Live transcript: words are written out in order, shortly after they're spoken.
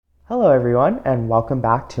Hello, everyone, and welcome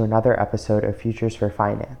back to another episode of Futures for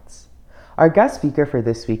Finance. Our guest speaker for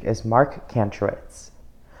this week is Mark Kantrowitz.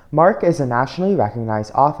 Mark is a nationally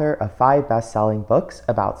recognized author of 5 best-selling books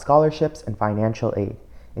about scholarships and financial aid,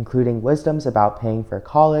 including Wisdoms About Paying for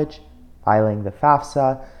College, Filing the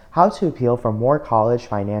FAFSA, How to Appeal for More College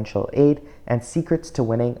Financial Aid, and Secrets to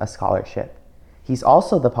Winning a Scholarship. He's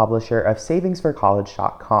also the publisher of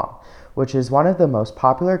SavingsForCollege.com, which is one of the most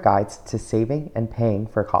popular guides to saving and paying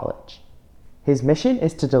for college. His mission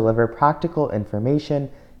is to deliver practical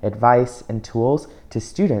information, advice, and tools to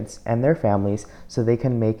students and their families so they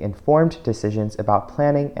can make informed decisions about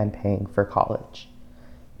planning and paying for college.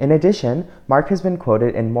 In addition, Mark has been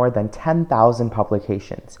quoted in more than 10,000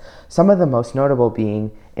 publications, some of the most notable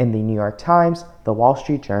being in the New York Times, the Wall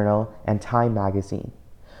Street Journal, and Time magazine.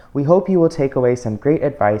 We hope you will take away some great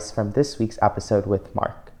advice from this week's episode with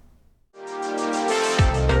Mark.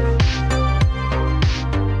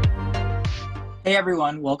 Hey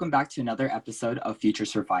everyone, welcome back to another episode of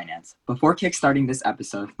Futures for Finance. Before kickstarting this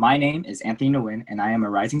episode, my name is Anthony Nguyen and I am a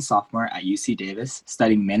rising sophomore at UC Davis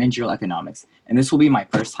studying managerial economics, and this will be my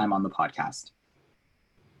first time on the podcast.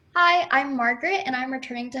 Hi, I'm Margaret and I'm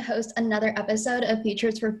returning to host another episode of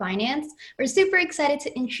Futures for Finance. We're super excited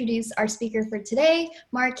to introduce our speaker for today,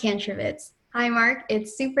 Mark Kantrowitz. Hi Mark,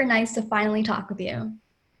 it's super nice to finally talk with you.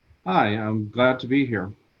 Hi, I'm glad to be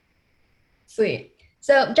here. Sweet.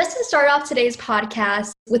 So just to start off today's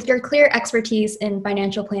podcast, with your clear expertise in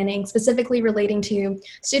financial planning, specifically relating to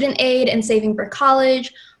student aid and saving for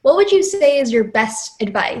college, what would you say is your best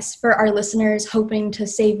advice for our listeners hoping to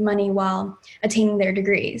save money while attaining their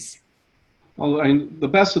degrees? Well, the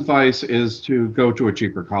best advice is to go to a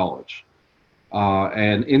cheaper college.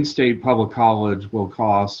 An in-state public college will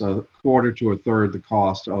cost a quarter to a third the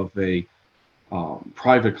cost of a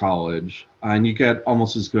private college, and you get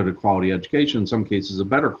almost as good a quality education, in some cases a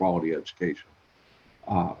better quality education.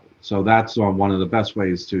 So that's one of the best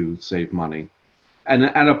ways to save money. And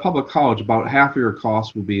at a public college, about half of your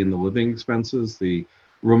costs will be in the living expenses, the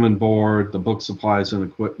room and board, the book supplies and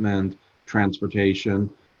equipment, transportation.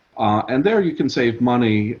 And there you can save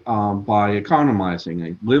money by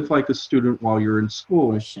economizing. Live like a student while you're in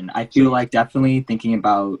school. I feel like definitely thinking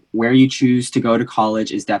about where you choose to go to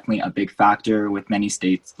college is definitely a big factor with many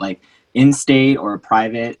states, like in-state or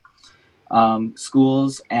private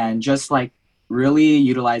schools, and just like really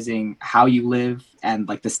utilizing how you live and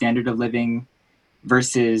like the standard of living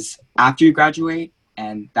versus after you graduate.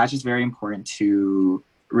 And that's just very important to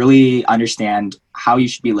really understand how you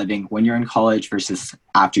should be living when you're in college versus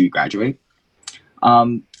after you graduate.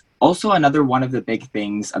 Also, another one of the big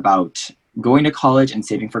things about going to college and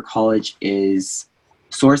saving for college is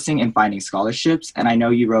sourcing and finding scholarships. And I know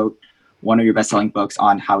you wrote one of your best-selling books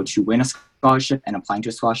on how to win a scholarship and applying to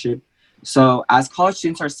a scholarship. So as college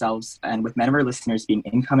students ourselves, and with many of our listeners being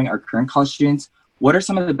incoming or current college students, what are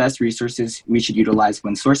some of the best resources we should utilize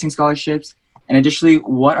when sourcing scholarships? And additionally,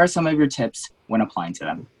 what are some of your tips when applying to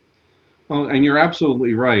them? Well, and you're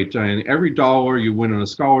absolutely right. And every dollar you win in a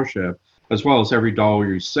scholarship, as well as every dollar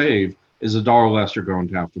you save, is a dollar less you're going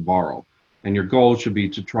to have to borrow. And your goal should be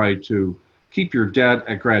to try to keep your debt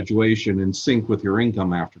at graduation in sync with your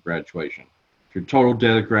income after graduation. If your total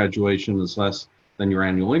debt at graduation is less than your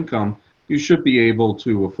annual income, you should be able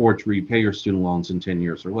to afford to repay your student loans in 10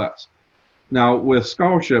 years or less. Now, with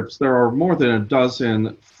scholarships, there are more than a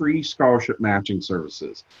dozen free scholarship matching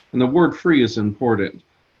services. And the word free is important.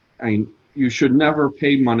 I mean, you should never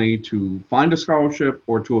pay money to find a scholarship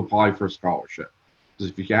or to apply for a scholarship.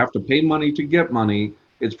 Because if you have to pay money to get money,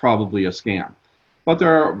 it's probably a scam. But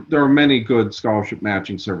there are many good scholarship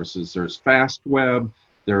matching services. There's FastWeb,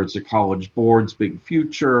 there's the College Board's Big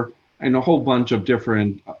Future, and a whole bunch of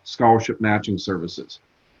different scholarship matching services.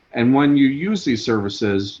 And when you use these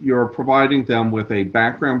services, you're providing them with a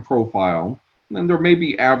background profile, and there may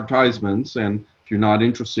be advertisements, and if you're not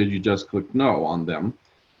interested, you just click no on them.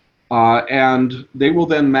 And they will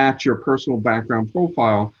then match your personal background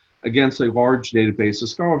profile against a large database of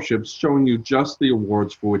scholarships showing you just the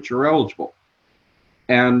awards for which you're eligible.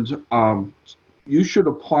 And you should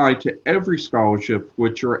apply to every scholarship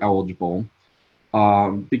which you're eligible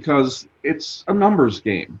because it's a numbers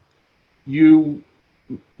game.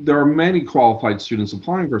 There are many qualified students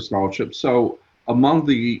applying for scholarships, so among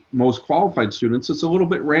the most qualified students, it's a little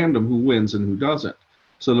bit random who wins and who doesn't.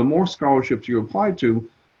 So the more scholarships you apply to,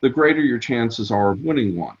 the greater your chances are of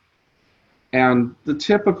winning one. And the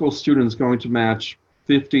typical student is going to match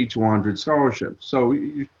 50 to 100 scholarships, so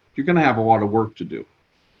you're going to have a lot of work to do.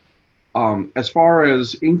 As far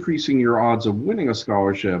as increasing your odds of winning a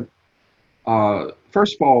scholarship,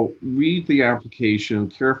 First of all, read the application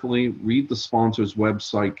carefully, read the sponsor's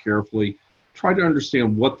website carefully, try to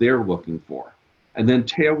understand what they're looking for, and then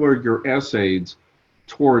tailor your essays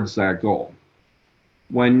towards that goal.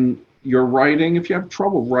 When you're writing, if you have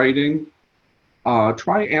trouble writing,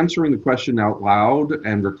 try answering the question out loud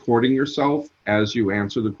and recording yourself as you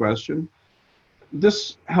answer the question.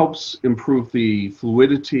 This helps improve the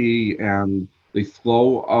fluidity and the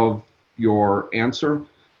flow of your answer,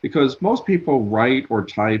 because most people write or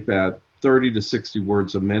type at 30 to 60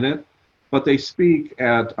 words a minute, but they speak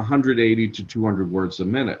at 180 to 200 words a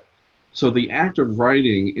minute. So the act of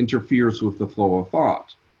writing interferes with the flow of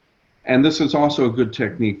thought. And this is also a good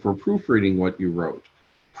technique for proofreading what you wrote.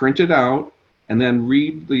 Print it out and then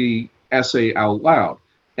read the essay out loud.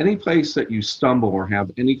 Any place that you stumble or have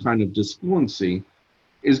any kind of disfluency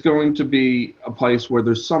is going to be a place where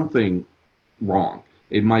there's something wrong.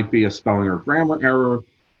 It might be a spelling or grammar error.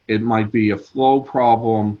 It might be a flow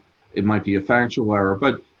problem. It might be a factual error.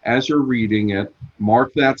 But as you're reading it,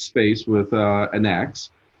 mark that space with an X,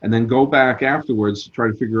 and then go back afterwards to try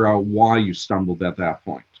to figure out why you stumbled at that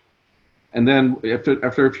point. And then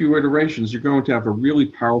after a few iterations, you're going to have a really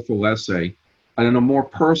powerful essay and a more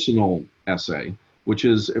personal essay, which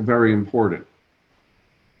is very important.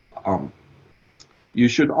 You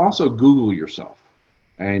should also Google yourself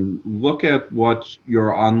and look at what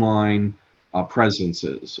your online presence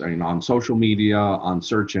is, on social media, on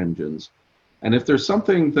search engines. And if there's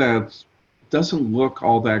something that doesn't look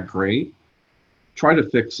all that great, try to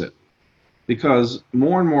fix it. Because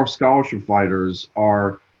more and more scholarship fighters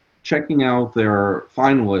are checking out their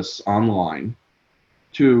finalists online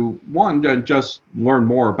to, one, to just learn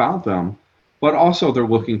more about them, but also they're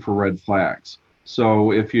looking for red flags.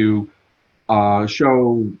 So if you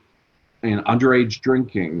show underage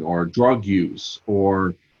drinking or drug use,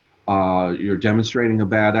 or you're demonstrating a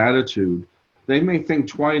bad attitude, they may think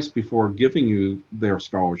twice before giving you their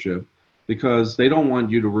scholarship, because they don't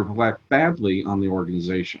want you to reflect badly on the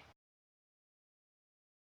organization.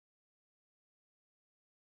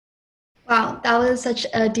 Wow, that was such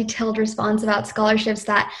a detailed response about scholarships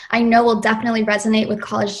that I know will definitely resonate with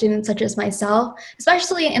college students such as myself,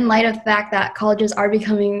 especially in light of the fact that colleges are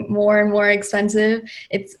becoming more and more expensive.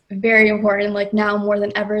 It's very important, like now more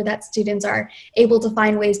than ever, that students are able to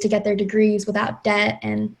find ways to get their degrees without debt,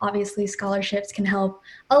 and obviously scholarships can help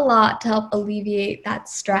a lot to help alleviate that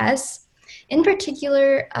stress. In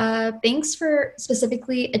particular, thanks for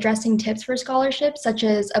specifically addressing tips for scholarships, such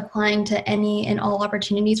as applying to any and all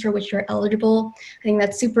opportunities for which you're eligible. I think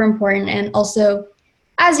that's super important. And also,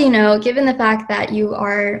 as you know, given the fact that you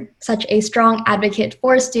are such a strong advocate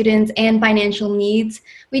for students and financial needs,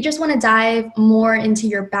 we just want to dive more into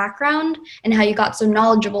your background and how you got so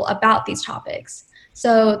knowledgeable about these topics.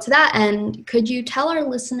 So to that end, could you tell our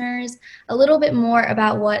listeners a little bit more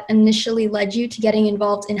about what initially led you to getting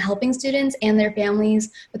involved in helping students and their families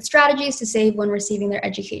with strategies to save when receiving their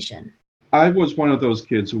education? I was one of those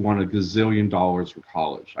kids who wanted a gazillion dollars for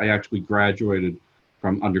college. I actually graduated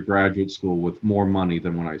from undergraduate school with more money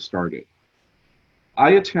than when I started.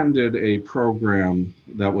 I attended a program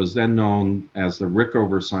that was then known as the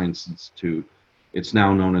Rickover Science Institute. It's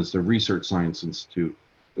now known as the Research Science Institute.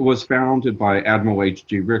 It was founded by Admiral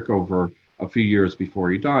H.G. Rickover a few years before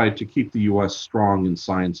he died to keep the U.S. strong in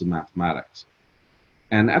science and mathematics.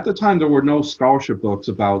 And at the time, there were no scholarship books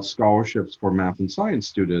about scholarships for math and science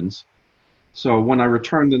students. So when I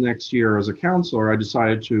returned the next year as a counselor, I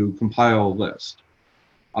decided to compile a list.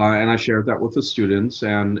 And I shared that with the students,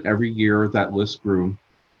 and every year that list grew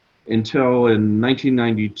until in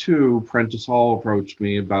 1992, Prentice Hall approached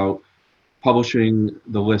me about publishing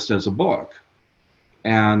the list as a book.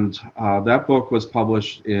 And that book was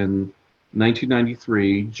published in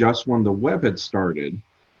 1993, just when the web had started.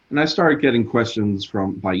 And I started getting questions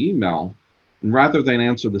by email. And rather than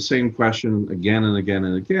answer the same question again and again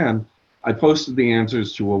and again, I posted the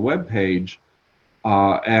answers to a web page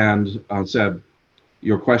and said,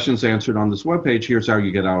 your questions answered on this web page, here's how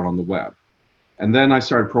you get out on the web. And then I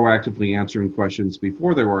started proactively answering questions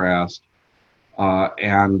before they were asked,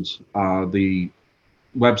 and the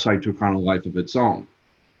website took on a life of its own.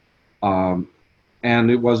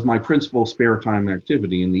 And it was my principal spare time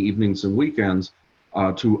activity in the evenings and weekends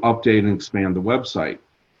to update and expand the website.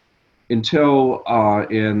 Until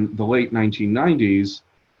in the late 1990s,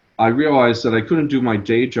 I realized that I couldn't do my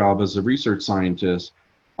day job as a research scientist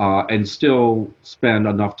and still spend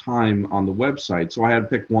enough time on the website, so I had to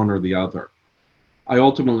pick one or the other. I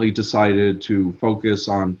ultimately decided to focus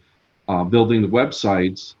on building the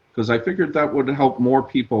websites, because I figured that would help more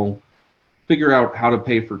people figure out how to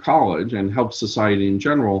pay for college and help society in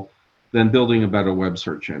general than building a better web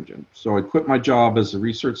search engine. So I quit my job as a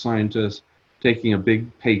research scientist, taking a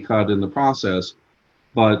big pay cut in the process.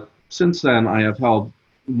 But since then, I have helped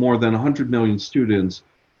more than 100 million students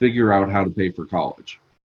figure out how to pay for college.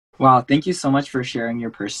 Wow, thank you so much for sharing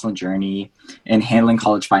your personal journey in handling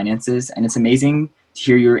college finances. And it's amazing to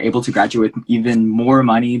hear you're able to graduate with even more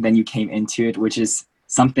money than you came into it, which is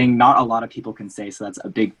something not a lot of people can say. So that's a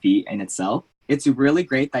big feat in itself. It's really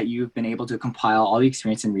great that you've been able to compile all the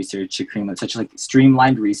experience and research to create such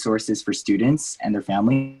streamlined resources for students and their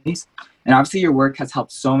families. And obviously your work has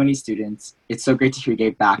helped so many students. It's so great to hear you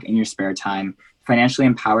gave back in your spare time, financially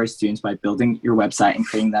empower students by building your website and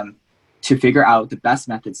creating them to figure out the best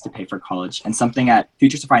methods to pay for college. And something at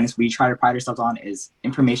Futures of Finance we try to pride ourselves on is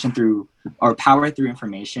information through, or power through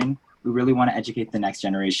information. We really want to educate the next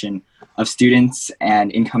generation of students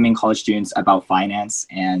and incoming college students about finance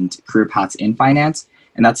and career paths in finance.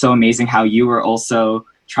 And that's so amazing how you were also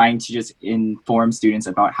trying to just inform students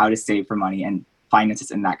about how to save for money and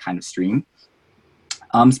finances in that kind of stream.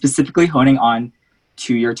 Specifically honing on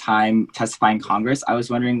to your time testifying in Congress, I was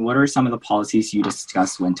wondering, what are some of the policies you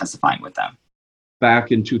discussed when testifying with them?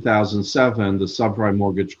 Back in 2007, the subprime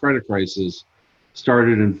mortgage credit crisis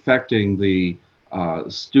started infecting the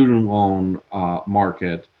student loan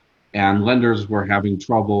market, and lenders were having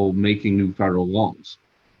trouble making new federal loans.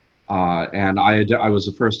 And I was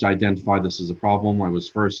the first to identify this as a problem. I was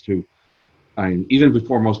first to, even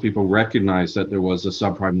before most people recognized that there was a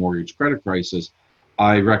subprime mortgage credit crisis,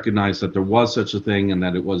 I recognized that there was such a thing and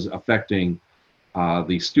that it was affecting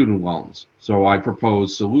the student loans. So I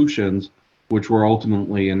proposed solutions which were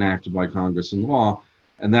ultimately enacted by Congress in law,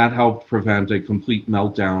 and that helped prevent a complete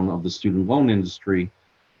meltdown of the student loan industry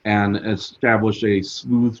and establish a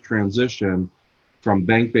smooth transition from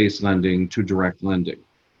bank-based lending to direct lending.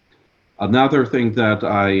 Another thing that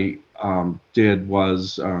I did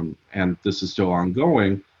was, and this is still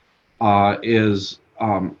ongoing, is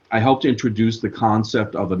I helped introduce the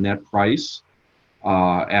concept of a net price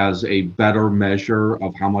as a better measure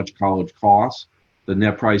of how much college costs. The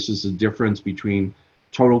net price is the difference between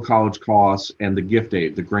total college costs and the gift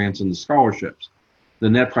aid, the grants and the scholarships. The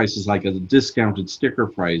net price is like a discounted sticker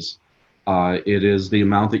price. It is the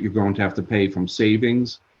amount that you're going to have to pay from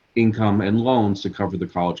savings, income, and loans to cover the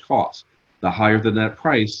college costs. The higher the net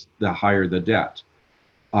price, the higher the debt.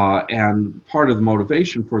 And part of the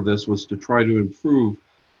motivation for this was to try to improve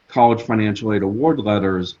college financial aid award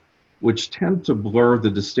letters, which tend to blur the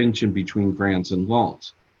distinction between grants and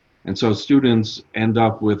loans. And so students end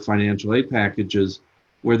up with financial aid packages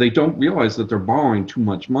where they don't realize that they're borrowing too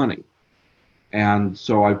much money. And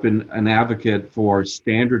so I've been an advocate for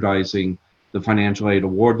standardizing the financial aid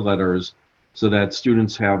award letters so that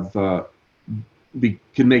students have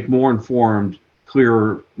can make more informed,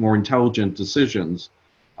 clearer, more intelligent decisions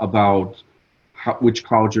about which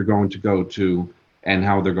college you're going to go to and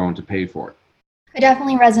how they're going to pay for it. I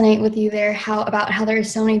definitely resonate with you there about how there are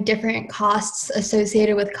so many different costs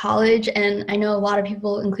associated with college. And I know a lot of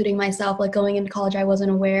people, including myself, like going into college, I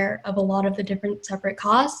wasn't aware of a lot of the different separate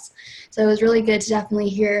costs. So it was really good to definitely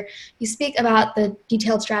hear you speak about the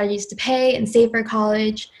detailed strategies to pay and save for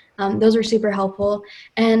college. Those were super helpful.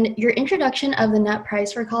 And your introduction of the net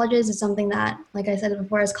price for colleges is something that, like I said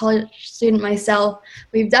before, as a college student myself,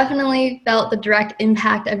 we've definitely felt the direct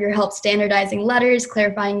impact of your help standardizing letters,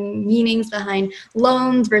 clarifying meanings behind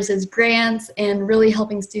loans versus grants, and really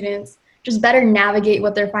helping students just better navigate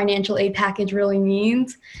what their financial aid package really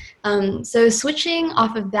means. So switching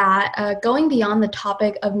off of that, going beyond the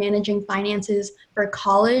topic of managing finances for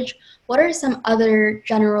college, what are some other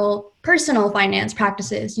general personal finance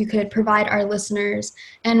practices you could provide our listeners?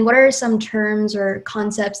 And what are some terms or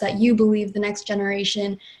concepts that you believe the next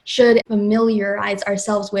generation should familiarize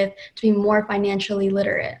ourselves with to be more financially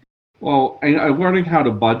literate? Well, learning how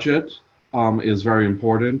to budget is very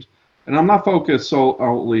important. And I'm not focused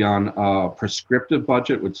solely on a prescriptive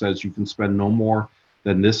budget, which says you can spend no more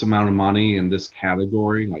than this amount of money in this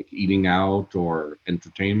category, like eating out or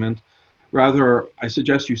entertainment. Rather, I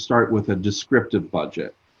suggest you start with a descriptive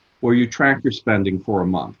budget where you track your spending for a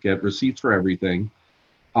month, get receipts for everything,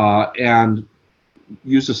 and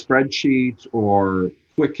use a spreadsheet or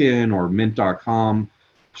Quicken or Mint.com.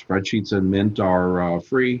 Spreadsheets and Mint are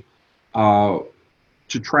free to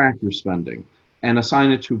track your spending and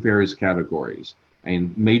assign it to various categories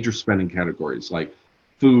and major spending categories like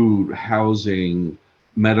food, housing,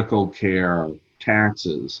 medical care,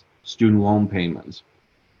 taxes, student loan payments.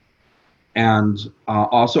 And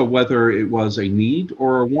also whether it was a need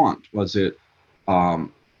or a want. Was it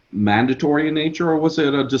mandatory in nature or was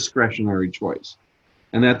it a discretionary choice?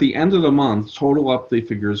 And at the end of the month, total up the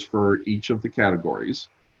figures for each of the categories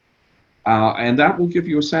And that will give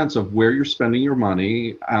you a sense of where you're spending your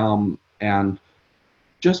money. And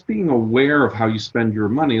just being aware of how you spend your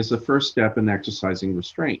money is the first step in exercising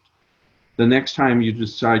restraint. The next time you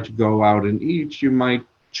decide to go out and eat, you might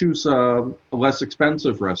choose a less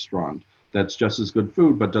expensive restaurant that's just as good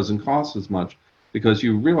food but doesn't cost as much, because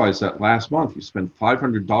you realize that last month you spent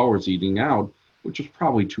 $500 eating out, which is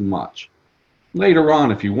probably too much. Later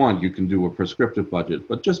on, if you want, you can do a prescriptive budget,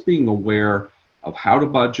 but just being aware of how to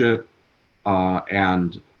budget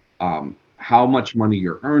and how much money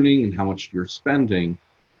you're earning and how much you're spending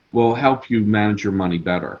will help you manage your money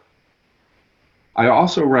better. I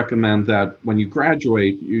also recommend that when you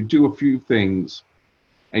graduate, you do a few things.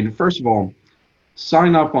 And first of all,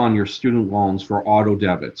 sign up on your student loans for auto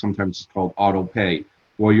debit. Sometimes it's called auto pay,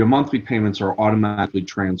 where your monthly payments are automatically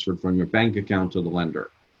transferred from your bank account to the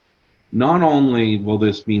lender. Not only will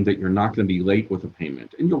this mean that you're not going to be late with a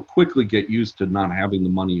payment, and you'll quickly get used to not having the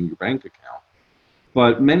money in your bank account,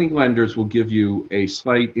 but many lenders will give you a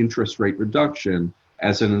slight interest rate reduction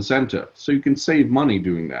as an incentive, so you can save money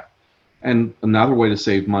doing that. And another way to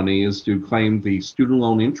save money is to claim the student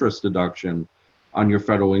loan interest deduction on your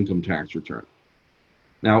federal income tax return.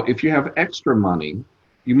 Now, if you have extra money,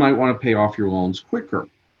 you might want to pay off your loans quicker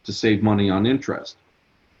to save money on interest.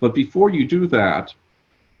 But before you do that,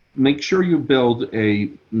 make sure you build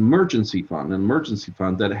an emergency fund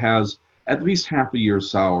that has at least half a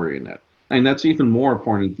year's salary in it. And that's even more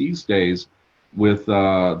important these days with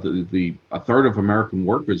a third of American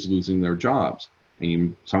workers losing their jobs.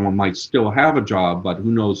 And someone might still have a job, but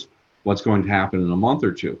who knows what's going to happen in a month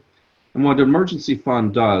or two. And what an emergency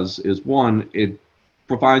fund does is, one, it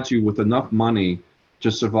provides you with enough money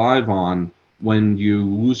to survive on when you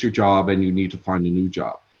lose your job and you need to find a new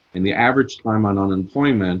job. And the average time on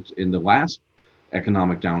unemployment in the last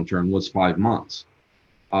economic downturn was 5 months.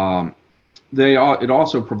 It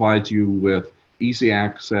also provides you with easy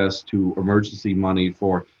access to emergency money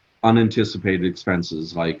for unanticipated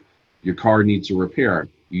expenses, like your car needs a repair.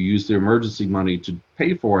 You use the emergency money to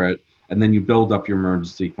pay for it, and then you build up your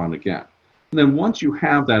emergency fund again. And then once you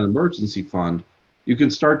have that emergency fund, you can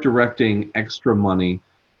start directing extra money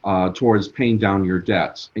towards paying down your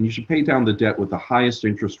debts. And you should pay down the debt with the highest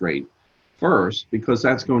interest rate first, because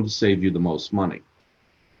that's going to save you the most money.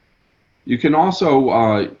 You can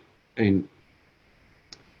also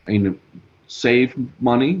save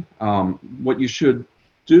money. What you should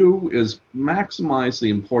do is maximize the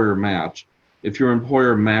employer match if your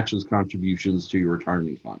employer matches contributions to your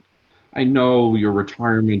retirement fund. I know your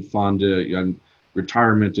retirement fund and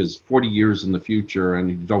retirement is 40 years in the future and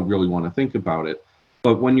you don't really want to think about it.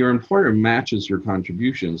 But when your employer matches your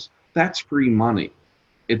contributions, that's free money.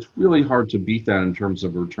 It's really hard to beat that in terms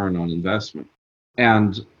of return on investment.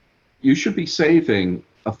 And you should be saving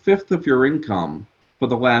a fifth of your income for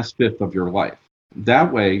the last fifth of your life.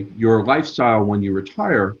 That way, your lifestyle when you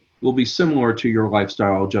retire will be similar to your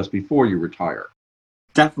lifestyle just before you retire.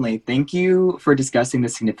 Definitely. Thank you for discussing the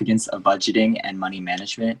significance of budgeting and money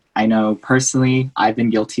management. I know personally, I've been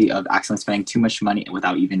guilty of accidentally spending too much money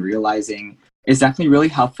without even realizing. It's definitely really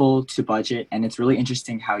helpful to budget, and it's really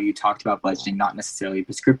interesting how you talked about budgeting not necessarily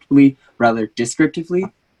prescriptively, rather descriptively.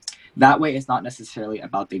 That way, it's not necessarily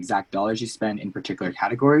about the exact dollars you spend in particular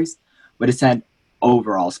categories, but it's an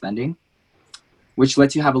overall spending, which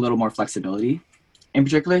lets you have a little more flexibility. In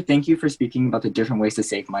particular, thank you for speaking about the different ways to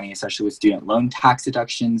save money, especially with student loan tax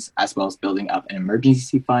deductions, as well as building up an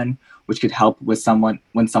emergency fund, which could help with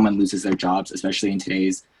when someone loses their jobs, especially in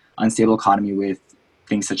today's unstable economy with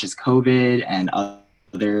things such as COVID and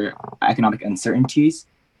other economic uncertainties.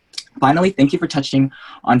 Finally, thank you for touching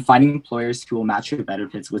on finding employers who will match your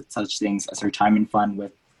benefits with such things as a retirement fund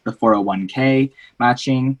with the 401k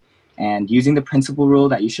matching, and using the principal rule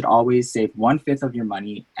that you should always save 1/5 of your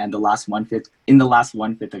money and the last 1/5 in the last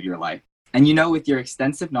 1/5 of your life. And with your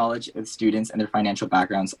extensive knowledge of students and their financial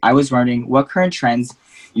backgrounds, I was wondering what current trends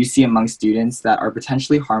you see among students that are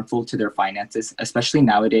potentially harmful to their finances, especially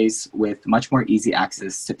nowadays with much more easy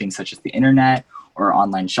access to things such as the internet or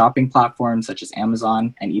online shopping platforms such as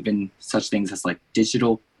Amazon, and even such things as like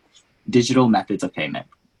digital methods of payment.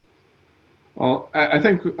 Well, I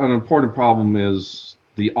think an important problem is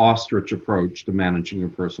the ostrich approach to managing your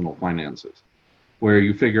personal finances, where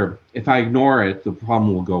you figure, if I ignore it, the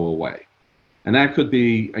problem will go away. And that could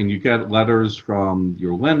be, and you get letters from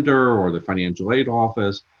your lender or the financial aid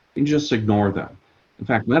office, and you just ignore them. In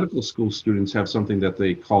fact, medical school students have something that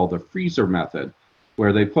they call the freezer method,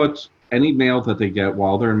 where they put any mail that they get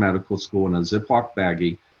while they're in medical school in a Ziploc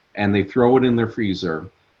baggie, and they throw it in their freezer.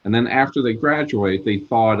 And then after they graduate, they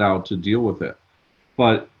thaw it out to deal with it.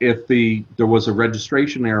 But if there was a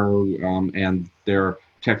registration error and their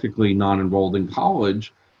technically non-enrolled in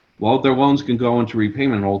college, well, their loans can go into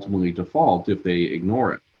repayment and ultimately default if they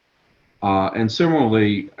ignore it. And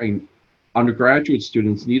similarly, undergraduate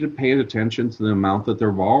students need to pay attention to the amount that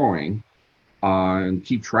they're borrowing and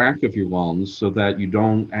keep track of your loans so that you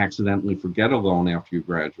don't accidentally forget a loan after you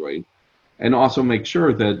graduate. And also make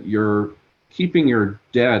sure that you're keeping your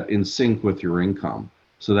debt in sync with your income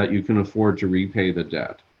so that you can afford to repay the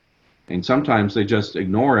debt. And sometimes they just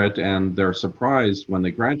ignore it and they're surprised when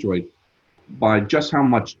they graduate by just how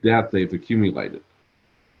much debt they've accumulated.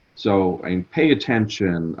 So pay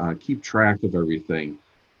attention, keep track of everything.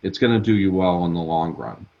 It's going to do you well in the long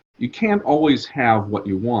run. You can't always have what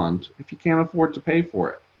you want if you can't afford to pay for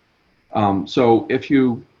it. So if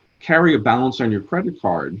you carry a balance on your credit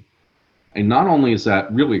card, and not only is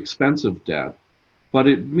that really expensive debt, but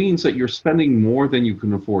it means that you're spending more than you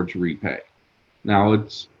can afford to repay. Now,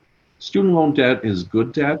 student loan debt is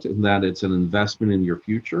good debt in that it's an investment in your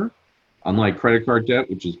future, unlike credit card debt,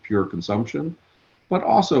 which is pure consumption. But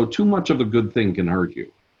also, too much of a good thing can hurt you.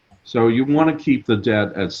 So you want to keep the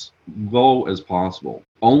debt as low as possible.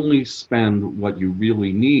 Only spend what you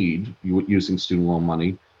really need using student loan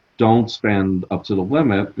money. Don't spend up to the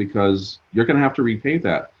limit because you're going to have to repay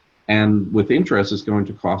that. And with interest, it's going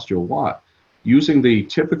to cost you a lot. Using the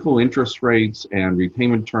typical interest rates and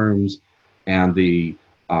repayment terms and the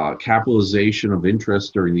capitalization of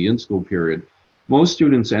interest during the in-school period, most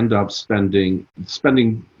students end up spending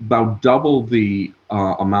about double the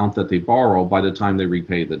amount that they borrow by the time they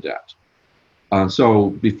repay the debt.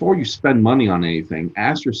 So before you spend money on anything,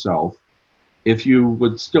 ask yourself if you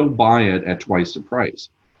would still buy it at twice the price.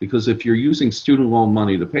 Because if you're using student loan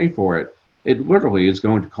money to pay for it, it literally is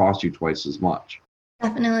going to cost you twice as much.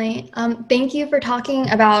 Definitely. Thank you for talking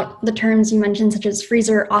about the terms you mentioned, such as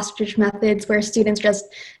freezer ostrich methods, where students just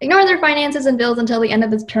ignore their finances and bills until the end of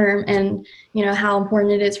the term, and how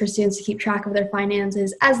important it is for students to keep track of their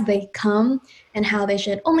finances as they come, and how they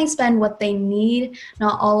should only spend what they need,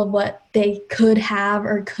 not all of what they could have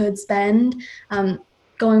or could spend.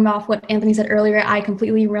 Going off what Anthony said earlier, I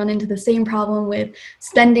completely run into the same problem with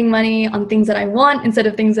spending money on things that I want instead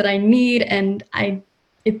of things that I need, and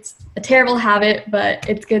it's a terrible habit, but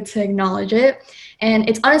it's good to acknowledge it. And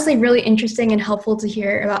it's honestly really interesting and helpful to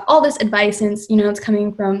hear about all this advice since, it's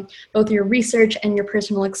coming from both your research and your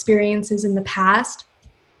personal experiences in the past.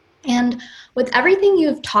 And with everything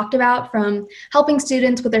you've talked about, from helping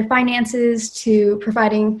students with their finances to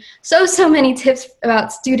providing so many tips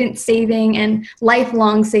about student saving and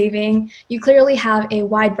lifelong saving, you clearly have a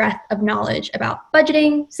wide breadth of knowledge about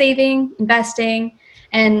budgeting, saving, investing.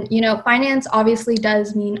 And, finance obviously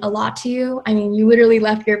does mean a lot to you. I mean, you literally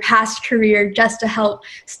left your past career just to help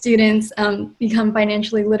students become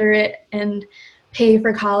financially literate and pay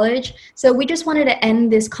for college. So we just wanted to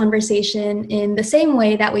end this conversation in the same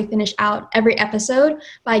way that we finish out every episode,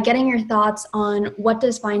 by getting your thoughts on what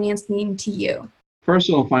does finance mean to you?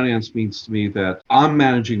 Personal finance means to me that I'm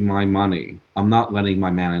managing my money. I'm not letting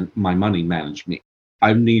my money manage me.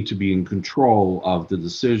 I need to be in control of the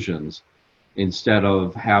decisions, instead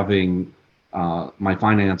of having my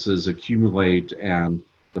finances accumulate and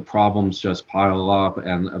the problems just pile up,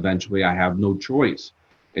 and eventually I have no choice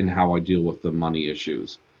in how I deal with the money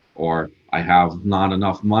issues, or I have not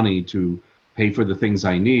enough money to pay for the things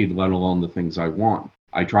I need, let alone the things I want.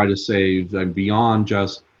 I try to save, and beyond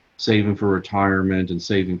just saving for retirement and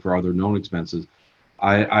saving for other known expenses,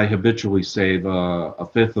 I habitually save a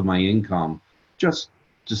fifth of my income just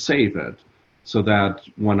to save it, so that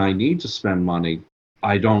when I need to spend money,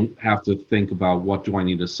 I don't have to think about what do I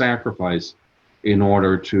need to sacrifice in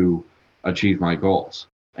order to achieve my goals.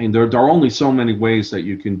 And there are only so many ways that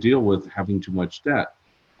you can deal with having too much debt.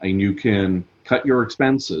 And you can cut your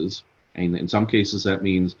expenses, and in some cases that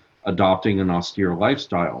means adopting an austere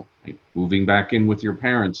lifestyle, like moving back in with your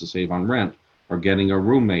parents to save on rent, or getting a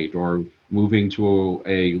roommate, or moving to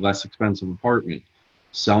a less expensive apartment,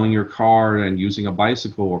 selling your car and using a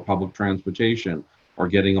bicycle or public transportation, or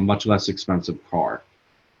getting a much less expensive car.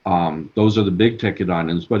 Those are the big ticket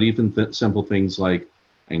items, but even simple things like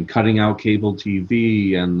cutting out cable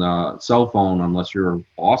TV and cell phone unless your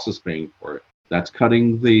boss is paying for it. That's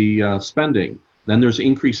cutting the spending. Then there's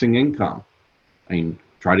increasing income.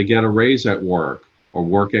 Try to get a raise at work, or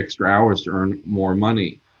work extra hours to earn more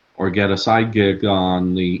money, or get a side gig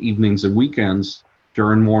on the evenings and weekends to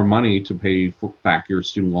earn more money to pay back your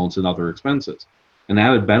student loans and other expenses. An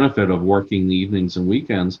added benefit of working the evenings and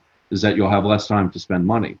weekends is that you'll have less time to spend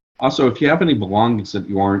money. Also, if you have any belongings that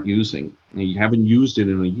you aren't using, and you haven't used it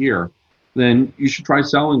in a year, then you should try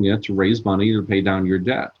selling it to raise money to pay down your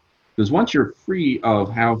debt. Because once you're free of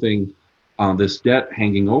having this debt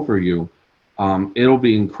hanging over you, it'll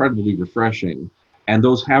be incredibly refreshing. And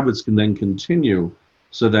those habits can then continue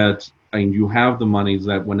so that you have the money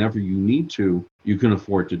that whenever you need to, you can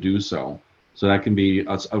afford to do so. So that can be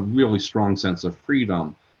a really strong sense of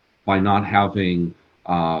freedom by not having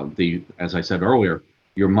as I said earlier,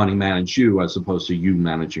 your money manage you as opposed to you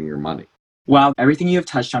managing your money. Wow, everything you have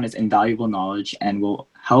touched on is invaluable knowledge and will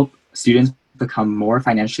help students become more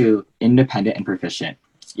financially independent and proficient.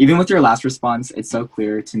 Even with your last response, it's so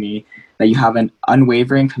clear to me that you have an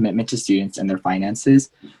unwavering commitment to students and their finances,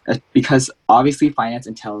 because obviously finance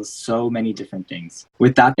entails so many different things.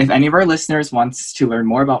 With that, if any of our listeners wants to learn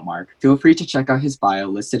more about Mark, feel free to check out his bio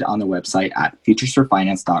listed on the website at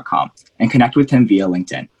futuresforfinance.com and connect with him via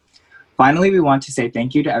LinkedIn. Finally, we want to say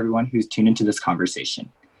thank you to everyone who's tuned into this conversation.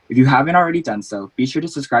 If you haven't already done so, be sure to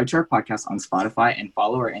subscribe to our podcast on Spotify and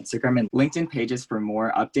follow our Instagram and LinkedIn pages for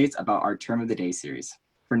more updates about our Term of the Day series.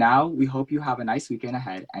 For now, we hope you have a nice weekend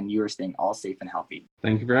ahead and you are staying all safe and healthy.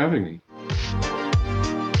 Thank you for having me.